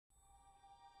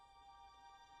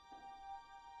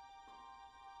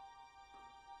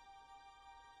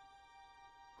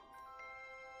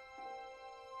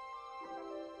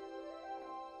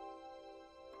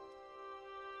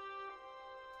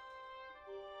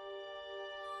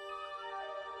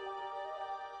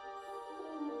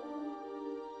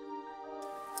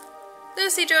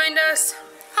Lucy joined us.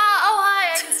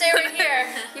 Hi, I can stay right here.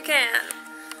 You can.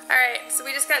 Alright, so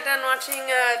we just got done watching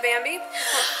Bambi. I'm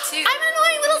an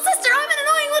annoying little sister! I'm an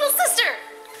annoying little sister!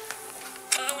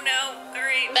 Oh no,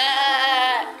 alright.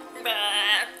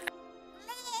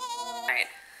 Alright,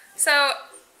 so,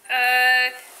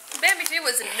 Bambi 2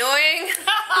 was annoying.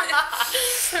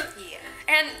 Yeah.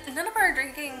 And none of our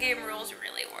drinking game rules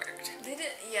really worked. They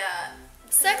did, yeah.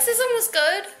 Sexism was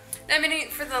good. I mean,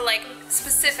 for the, like,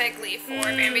 specifically for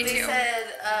Bambi 2. They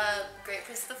said, Great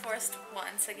Prince of the Forest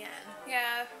once again.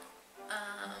 Yeah.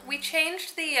 We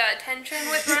changed the tension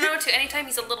with Rono to anytime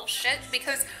he's a little shit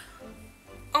because,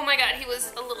 oh my god, he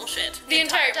was a little shit. The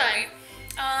entire time.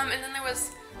 Movie. And then there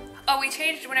was, we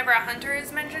changed whenever a hunter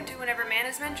is mentioned to whenever man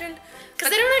is mentioned. Because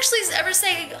they don't actually ever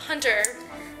say hunter.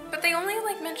 But they only,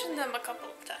 like, mentioned them a couple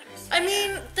of times. I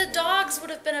mean, the dogs would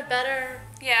have been a better...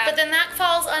 Yeah. But then that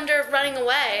falls under running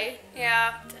away.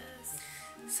 Yeah. It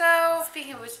does. So...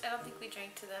 Speaking of which, I don't think we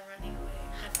drank to them running away.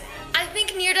 I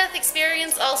think near-death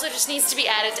experience also just needs to be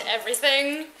added to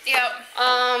everything. Yep.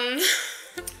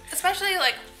 Especially,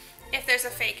 like, if there's a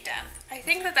fake death. I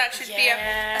think that should be a...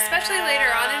 Especially later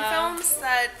on in films,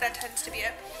 that tends to be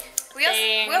a... We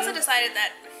also decided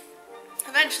that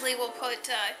eventually we'll put,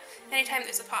 anytime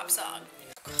there's a pop song.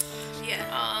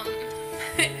 Yeah.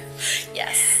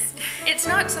 Yes. It's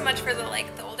not so much for the,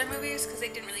 like, the older movies, because they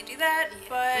didn't really do that,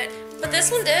 but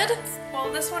this one did?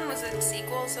 Well, this one was a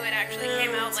sequel, so it actually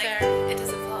came out, like... fair. It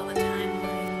doesn't follow the timeline.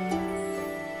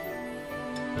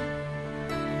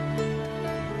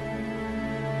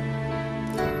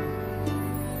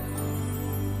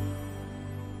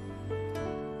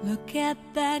 Look at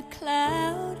that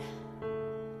cloud,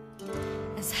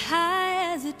 as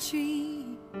high as a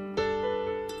tree.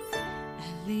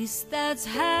 At least that's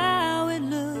how it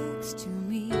looks to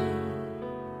me.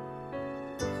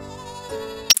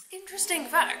 Interesting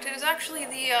fact, it was actually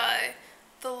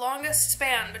the longest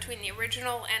span between the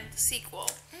original and the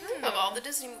sequel of all the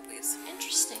Disney movies.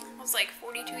 Interesting. It was like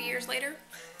 42 years later.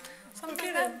 Something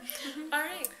like that.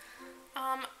 Alright.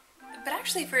 But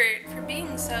actually for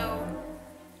being so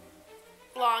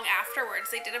long afterwards,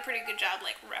 they did a pretty good job,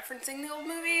 like, referencing the old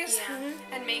movies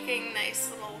and making nice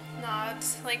little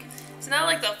nods. Like, it's not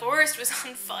like the forest was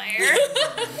on fire.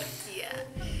 Yeah.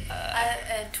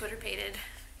 And Twitter pated.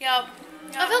 Yep.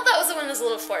 I felt that was the one that was a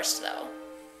little forced, though.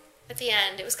 At the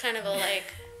end, it was kind of a, like,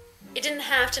 it didn't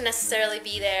have to necessarily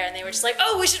be there, and they were just like,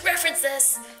 oh, we should reference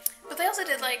this! But they also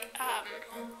did, like,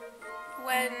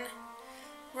 when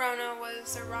Rano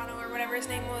or whatever his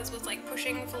name was like,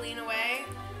 pushing Feline away.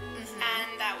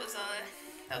 And that was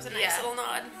a nice little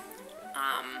nod.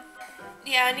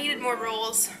 Yeah, I needed more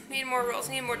rules. Needed more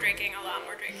drinking, a lot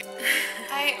more drinking.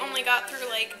 I only got through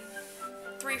like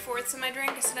 3/4 of my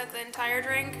drink instead of the entire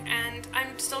drink, and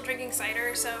I'm still drinking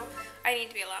cider, so I need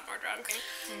to be a lot more drunk.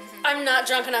 I'm not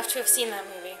drunk enough to have seen that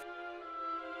movie.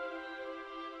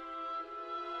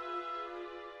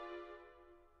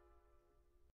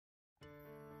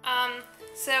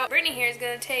 So Brittany here is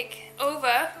gonna take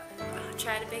over.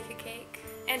 Try to bake a cake.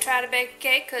 And try to bake a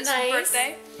cake because it's her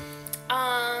birthday.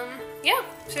 Yeah,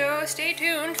 so stay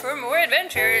tuned for more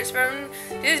adventures from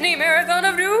Disney Marathon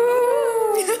of Doom.